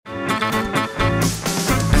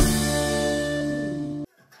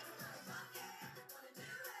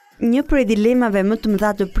Një prej dilemave më të mëdha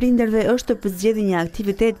të prindërve është të përzgjedhin një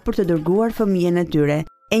aktivitet për të dërguar fëmijën e tyre.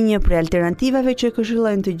 E një prej alternativave që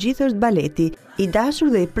këshillojnë të gjithë është baleti, i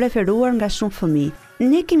dashur dhe i preferuar nga shumë fëmijë.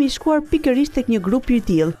 Ne kemi shkuar pikërisht tek një grup i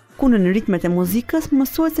tillë, ku në ritmet e muzikës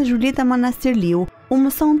mësuese Zhuljeta Manastirliu u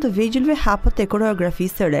mëson të vegjëlve hapët e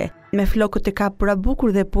koreografisë së re. Me flokët e kapura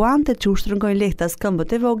bukur dhe puante që u shtrëngojnë lehtas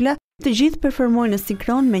këmbët e vogla, të gjithë performojnë në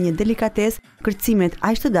sinkron me një delikatesë kërcimet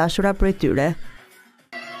aq të dashura prej tyre.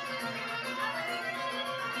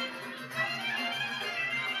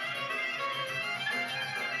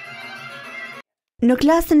 Në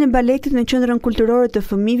klasën e baletit në Qendrën Kulturore të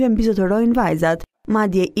fëmijëve mbizotërojnë vajzat,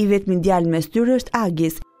 madje i vetmi djalë mes tyre është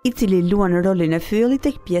Agis, i cili luan rolin e fyellit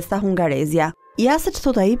tek pjesa hungarezja. Ja se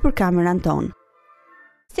ç'thot ai për kameran tonë.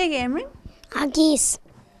 Si e ke emrin? Agis.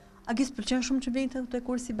 Agis, pëlqen shumë që vjen te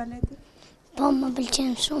kursi baleti? Po, më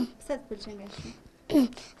pëlqen shumë. Pse të pëlqen kaq shumë?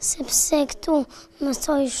 Sepse këtu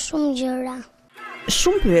mësoj shumë gjëra.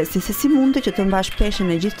 Shumë pyesin se si mundet që të mbash peshën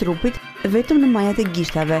e gjithë trupit vetëm në majat e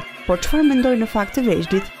gishtave, por çfarë mendoj në fakt të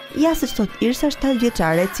vegjëlit? Ja se ç'thot Irsa 7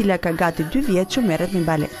 vjeçare, e cila ka gati 2 vjet që merret me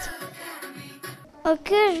balet.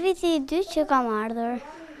 Ky është viti i 2 që kam ardhur.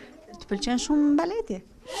 Të pëlqen shumë baleti?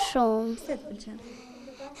 Shumë. Pse të pëlqen?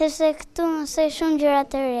 Sepse këtu mësoj shumë gjëra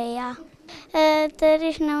të reja. Të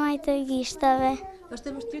rish në majt të gishtave.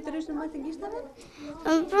 Është e vështirë të rish në majt të gishtave?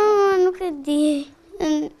 Për mua nuk e di.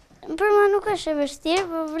 Për mua nuk është e vështirë,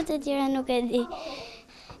 por për të tjera nuk e di.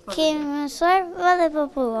 Kemi mësuar valle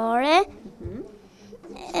popullore,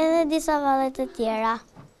 edhe disa valle të tjera.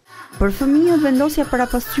 Për fëmijët vendosja para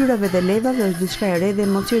pasqyrave dhe levave është diçka e re dhe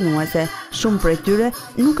emocionuese. Shumë prej tyre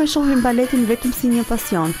nuk e shohin baletin vetëm si një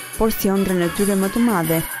pasion, por si ëndrrën e tyre më të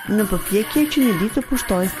madhe, në përpjekje që një ditë të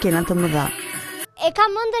pushtojnë skena të mëdha. E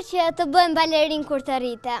kam ëndër që të bëhem balerinë kur të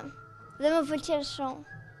rritem, dhe më pëlqen shumë.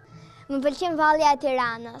 Më pëlqen vallja e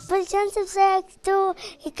Tiranës. Pëlqen sepse këtu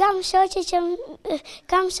i kam shoqe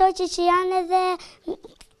që janë edhe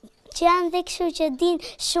kështu që din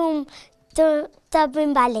shumë të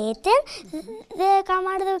bëjnë baletin dhe kam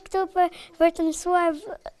ardhur këtu për të mësuar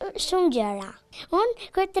shumë gjëra. Unë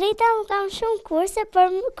kur të rritem kam shumë kurse, por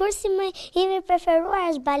kursi më i preferuar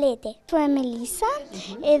është baleti. Tu e Melisa,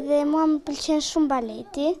 edhe mua më pëlqen shumë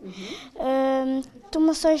baleti. Tu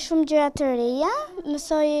mësoj shumë gjëra të reja,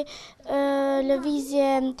 mësoj lëvizje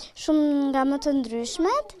shumë nga më të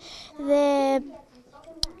ndryshmet dhe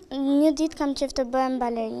një ditë kam qejf të bëhem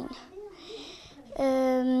balerinë.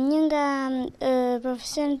 Një nga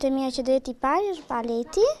profesionet e mia që do jetë i parë është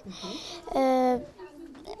baleti.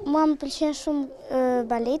 Mua më pëlqen shumë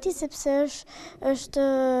baleti sepse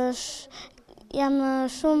jam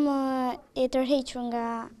shumë e tërhequr nga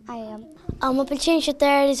ajo. Më pëlqen që të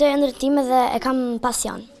realizoj ëndrrat time dhe e kam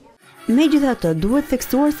pasion. Megjithatë, duhet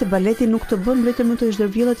theksuar se baleti nuk të bën vetëm të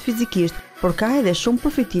zhërvjellet fizikisht, por ka edhe shumë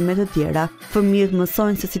përfitime të tjera. Fëmijët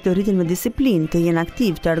mësojnë se si të rritin me disiplinë, të jenë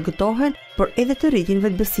aktiv, të argëtohen, por edhe të rritin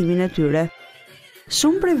vetbesimin e tyre.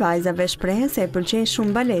 Shumë prej vajzave shprehen se e pëlqejnë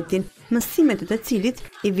shumë baletin, mësimet e të cilit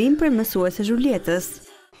i vijnë prej mësuese Zhuljetës.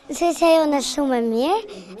 Sepse ajo është shumë e mirë,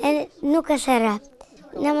 e nuk është e rrëpt.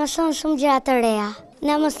 Na mëson shumë gjëra të reja.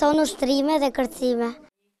 Na mëson ushtrime dhe kërcime.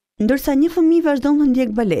 Ndërsa një fëmijë vazhdon të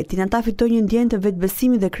ndjek baletin, ata fitojnë një ndjenjë të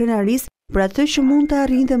vetbesimit dhe krenarisë për atë që mund të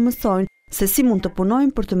arrijnë dhe mësojnë se si mund të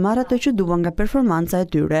punojnë për të marrë atë që duan nga performanca e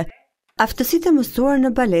tyre. Aftësitë e mësuar në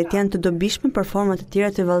balet janë të dobishme për forma të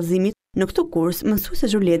tjera të vallëzimit. Në këtë kurs,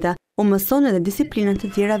 mësuese Zhuljeta u mëson edhe disiplinat të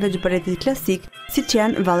tjera veç baletit klasik, siç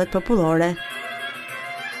janë vallet popullore.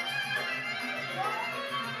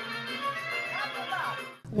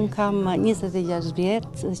 Unë kam 26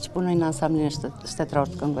 vjetë që punoj në ansamblin shtetëror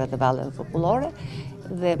të këngëve dhe valleve popullore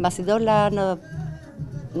dhe mbasi dola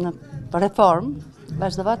në reform,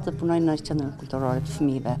 vazhdova të punoj në Qendrën Kulturore të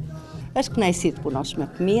fëmijëve. Është kënaqësi të punosh me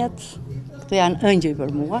fëmijët, këto janë ëngjëj për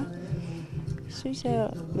mua, kështu që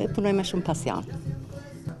punoj me shumë pasion.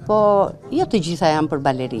 Po jo të gjitha janë për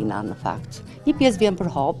balerina në fakt. Një pjesë vjen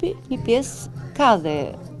për hobi, një pjesë ka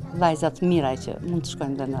dhe vajzat mira që mund të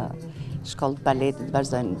shkojnë dhe në shkollë të baletit,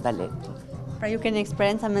 vazhdojnë baletin. Pra ju keni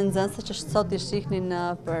eksperjenca me nxënëse që sot i shihnin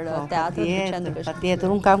për teatrin në qendër. Patjetër,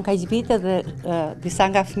 unë kam kaq vite dhe disa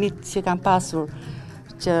nga fëmijët që kam pasur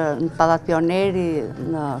që në Pallat Pioneri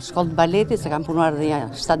në shkollë të baletit, se kam punuar dhe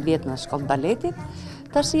 7 vjet në shkollë të baletit,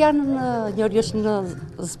 tash janë njëri është në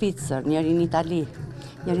Zvicër, njëri në Itali,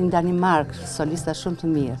 njëri në Danimark, solista shumë të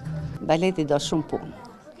mirë. Baleti do shumë punë.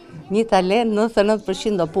 Një talent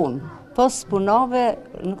 99% do punë. Po s'punove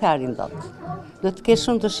nuk arrin dot. Do të kesh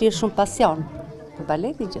shumë të shihë, shumë pasion për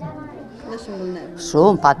baleti gjë. Dhe shumë vullnet.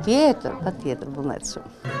 Shumë, patjetër, vullnet shumë.